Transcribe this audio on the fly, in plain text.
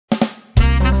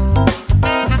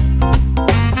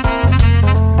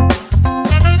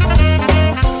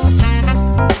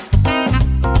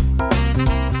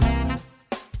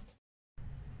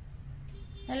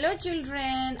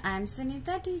am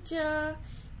Sunita teacher.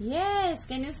 Yes,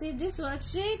 can you see this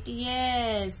worksheet?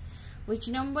 Yes. Which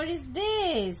number is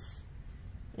this?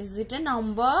 Is it a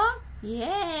number?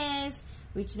 Yes.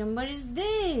 Which number is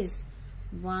this?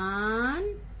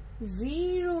 1,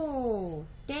 0,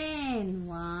 10.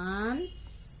 1,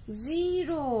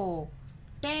 0,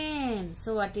 10.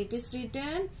 So what it is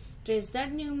written? Trace the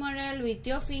numeral with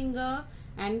your finger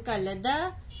and color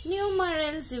the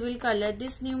numerals. You will color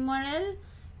this numeral.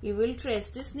 You will trace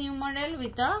this numeral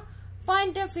with a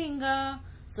pointer finger.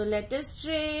 So let us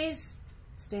trace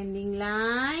standing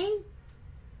line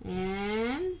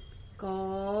and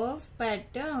curve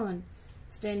pattern.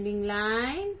 Standing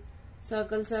line,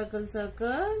 circle, circle,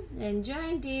 circle, and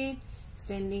joint it.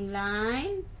 Standing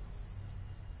line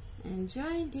and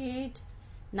joint it.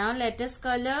 Now let us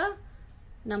color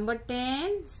number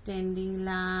 10. Standing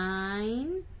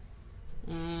line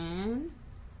and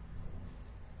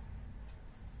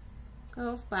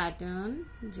curve pattern,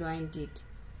 joint it.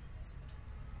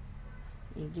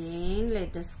 Again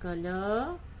let us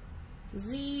color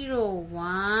 0,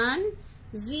 1,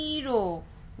 0.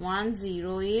 1,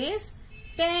 0 is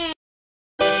 10.